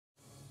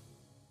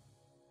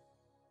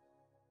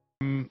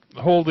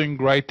holding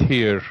right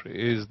here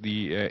is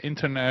the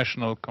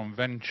International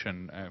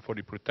Convention for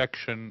the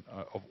Protection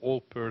of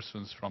All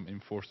Persons from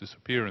Enforced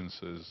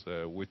Disappearances,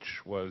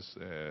 which was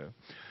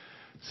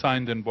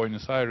signed in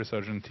Buenos Aires,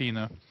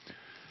 Argentina.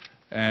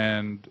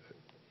 And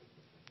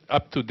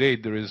up to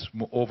date, there is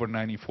over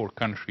 94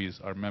 countries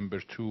are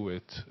members to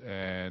it,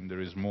 and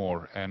there is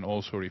more. And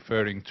also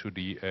referring to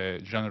the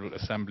General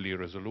Assembly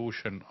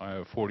Resolution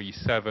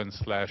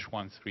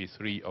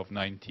 47/133 of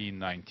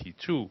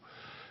 1992.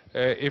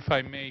 If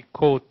I may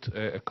quote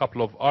a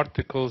couple of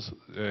articles,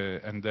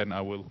 and then I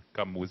will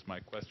come with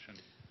my question.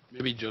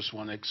 Maybe just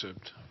one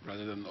excerpt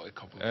rather than a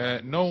couple of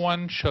articles. No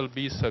one shall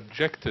be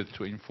subjected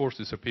to enforced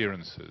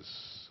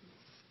disappearances.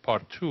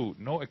 Part 2,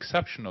 no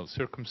exceptional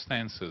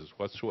circumstances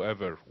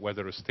whatsoever,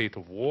 whether a state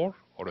of war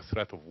or a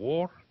threat of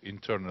war,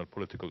 internal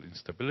political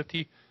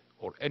instability,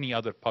 or any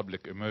other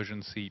public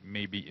emergency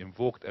may be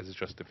invoked as a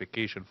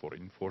justification for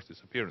enforced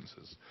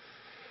disappearances.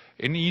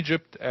 In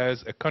Egypt,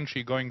 as a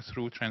country going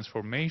through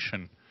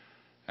transformation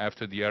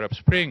after the Arab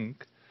Spring,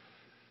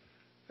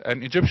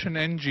 an Egyptian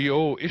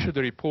NGO issued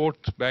a report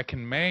back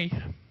in May,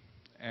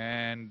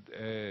 and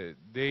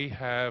they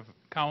have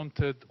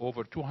counted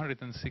over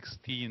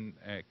 216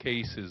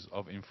 cases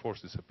of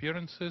enforced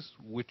disappearances,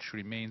 which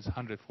remains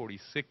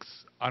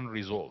 146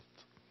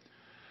 unresolved.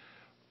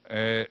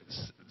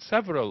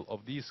 Several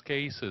of these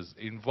cases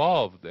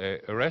involved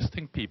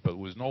arresting people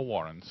with no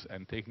warrants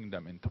and taking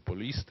them into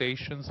police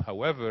stations.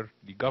 However,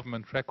 the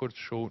government records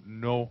show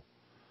no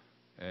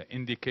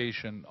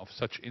indication of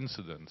such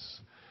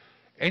incidents.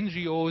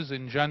 NGOs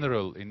in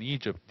general in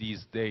Egypt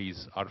these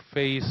days are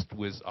faced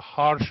with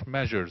harsh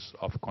measures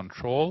of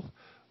control,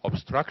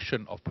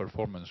 obstruction of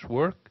performance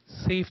work,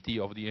 safety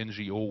of the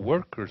NGO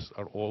workers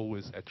are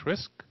always at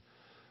risk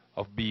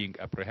of being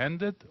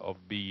apprehended,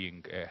 of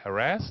being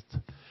harassed,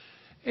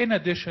 in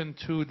addition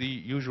to the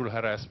usual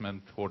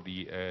harassment for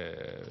the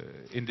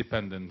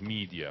independent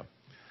media.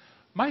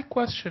 My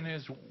question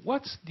is,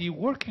 what's the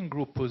working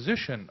group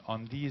position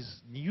on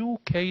these new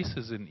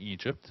cases in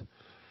Egypt,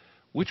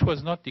 which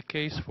was not the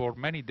case for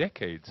many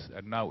decades,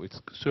 and now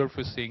it's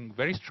surfacing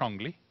very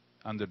strongly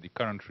under the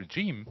current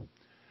regime?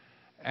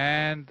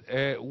 And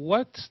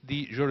what's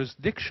the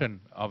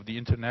jurisdiction of the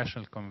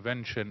International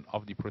Convention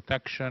of the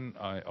Protection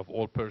of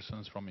All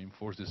Persons from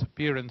Enforced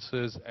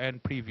Disappearances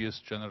and previous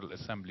General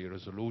Assembly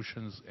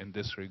resolutions in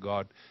this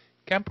regard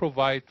can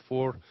provide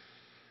for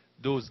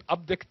those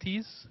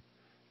abductees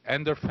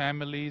and their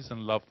families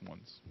and loved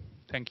ones?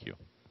 Thank you.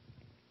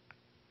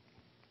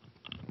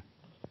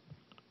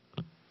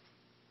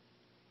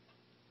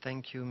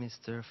 Thank you,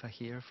 Mr.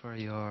 Fahir, for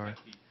your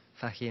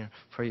Fathir,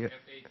 for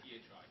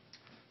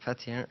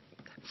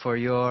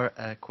your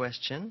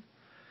question.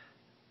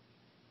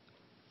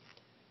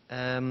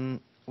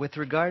 With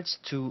regards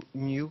to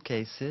new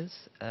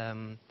cases,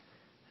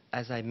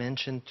 as I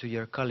mentioned to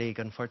your colleague,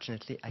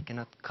 unfortunately, I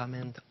cannot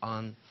comment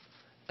on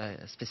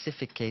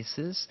specific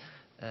cases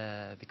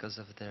because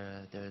of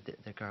their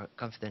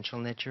confidential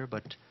nature,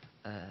 but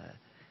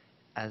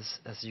as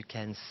you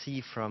can see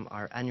from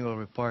our annual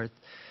report,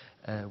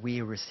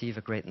 we receive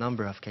a great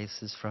number of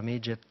cases from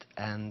Egypt,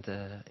 and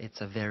it's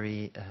a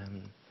very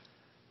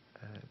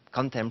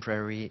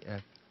contemporary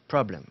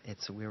problem.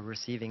 We're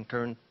receiving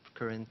current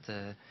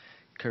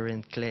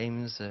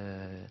claims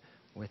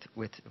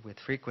with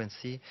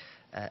frequency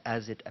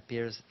as it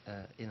appears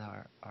in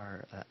our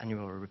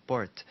annual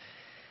report.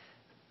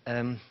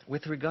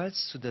 With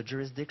regards to the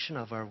jurisdiction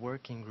of our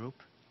working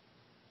group,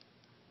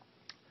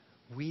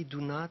 we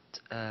do not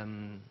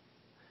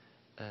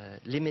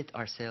limit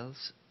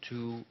ourselves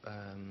to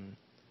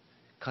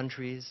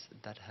countries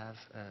that have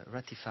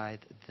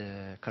ratified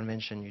the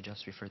convention you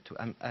just referred to.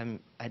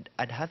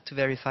 I'd have to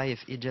verify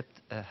if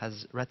Egypt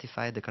has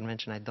ratified the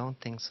convention. I don't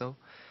think so.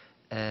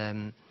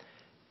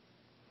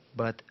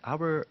 But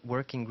our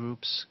working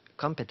group's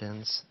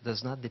competence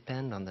does not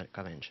depend on the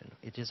convention.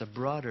 It is a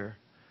broader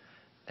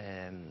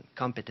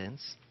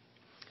competence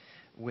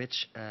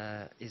which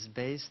is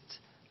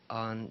based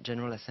on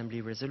General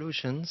Assembly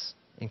resolutions,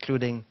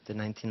 including the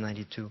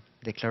 1992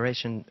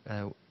 declaration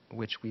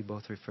which we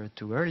both referred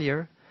to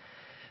earlier.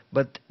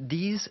 But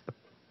the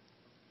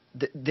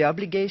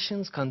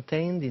obligations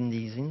contained in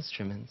these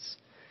instruments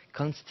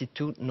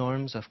constitute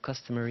norms of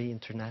customary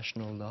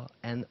international law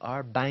and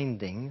are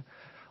binding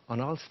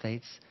on all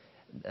states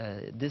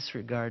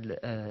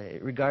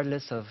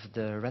regardless of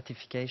the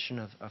ratification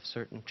of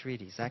certain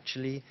treaties.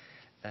 Actually,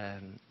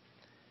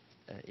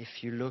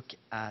 if you look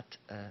at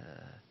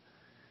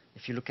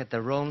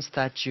the Rome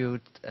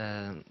Statute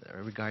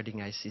regarding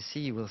ICC,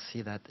 you will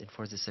see that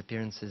enforced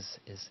disappearances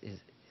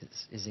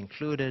is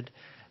included.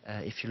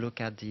 If you look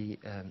at the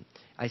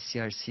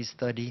ICRC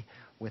study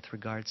with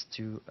regards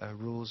to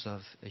rules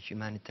of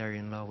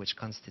humanitarian law which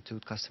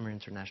constitute customary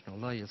international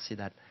law, you'll see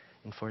that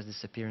enforced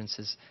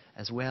disappearances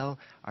as well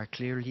are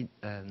clearly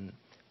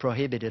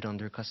prohibited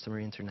under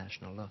customary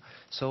international law.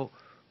 So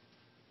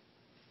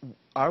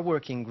our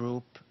working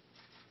group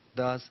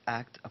does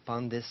act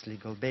upon this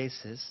legal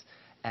basis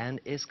and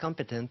is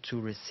competent to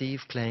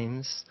receive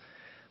claims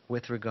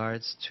with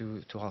regards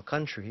to all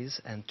countries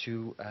and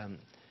to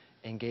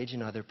engage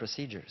in other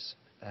procedures.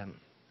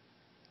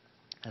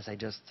 As I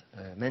just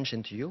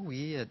mentioned to you,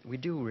 we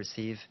do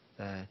receive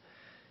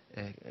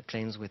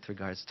claims with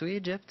regards to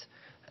Egypt.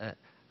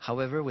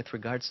 However, with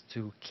regards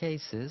to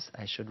cases,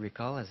 I should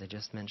recall, as I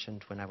just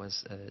mentioned when I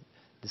was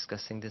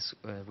discussing this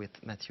with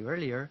Matthew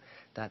earlier,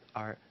 that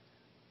our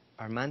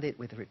mandate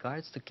with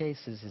regards to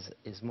cases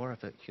is more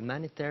of a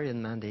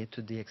humanitarian mandate,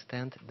 to the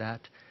extent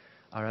that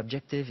our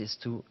objective is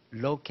to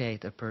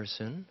locate a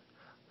person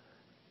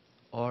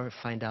or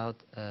find out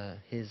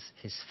his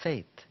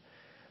fate.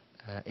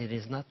 It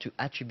is not to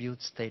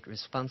attribute state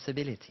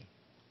responsibility,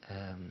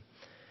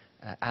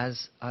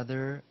 as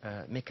other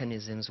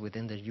mechanisms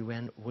within the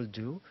UN will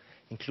do,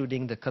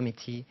 including the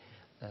Committee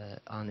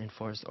on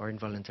Enforced or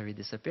Involuntary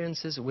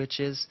Disappearances, which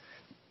is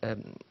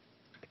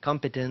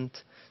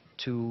competent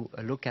to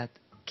look at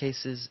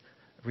cases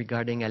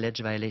regarding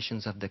alleged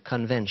violations of the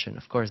Convention.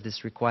 Of course,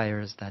 this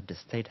requires that the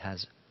state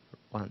has,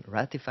 one,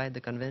 ratified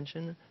the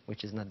Convention,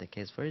 which is not the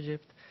case for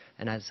Egypt,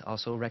 and has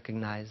also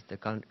recognized the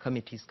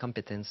Committee's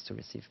competence to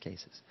receive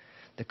cases.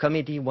 The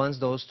Committee, once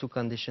those two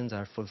conditions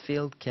are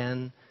fulfilled,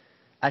 can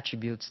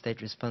attribute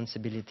state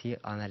responsibility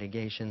on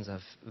allegations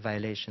of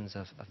violations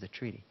of the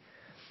treaty.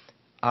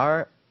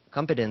 Our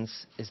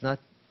competence is not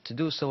to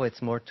do so,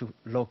 it's more to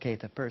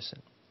locate a person.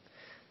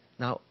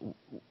 Now,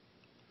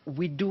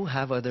 we do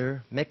have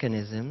other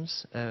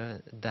mechanisms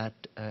that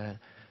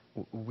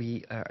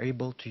we are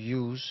able to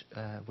use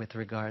with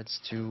regards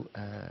to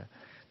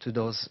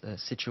those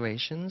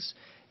situations.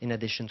 In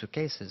addition to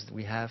cases,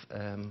 we have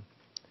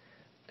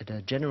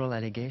the general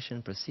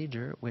allegation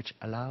procedure, which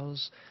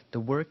allows the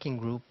working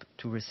group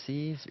to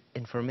receive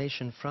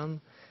information from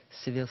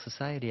civil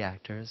society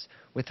actors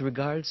with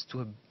regards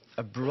to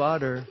a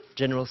broader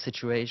general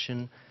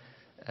situation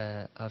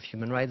of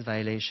human rights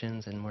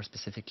violations, and more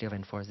specifically of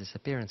enforced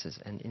disappearances.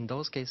 And in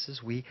those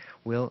cases, we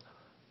will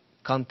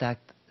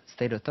contact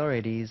state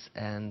authorities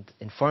and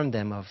inform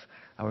them of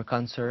our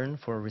concern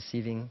for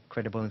receiving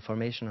credible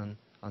information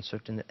on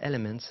certain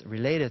elements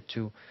related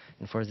to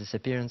enforced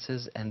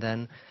disappearances, and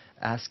then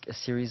ask a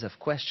series of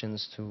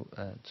questions to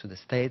the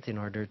state in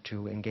order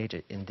to engage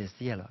in this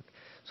dialogue.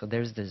 So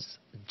there's this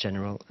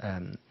general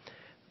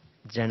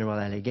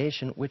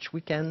allegation, which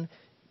we can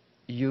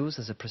use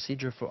as a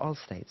procedure for all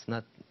states,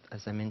 not,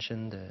 as I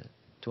mentioned,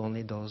 to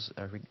only those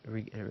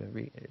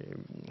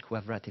who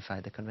have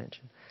ratified the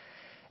convention.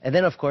 And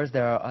then, of course,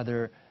 there are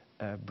other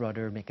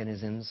broader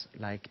mechanisms,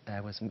 like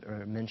I was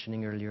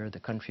mentioning earlier, the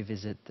country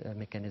visit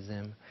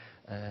mechanism,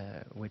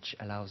 which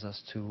allows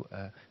us to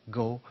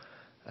go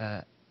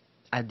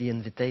at the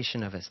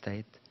invitation of a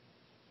state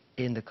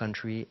in the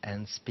country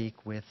and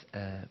speak with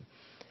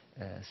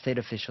state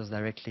officials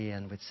directly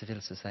and with civil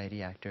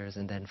society actors,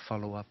 and then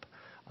follow up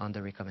on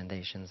the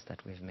recommendations that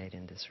we've made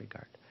in this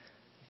regard.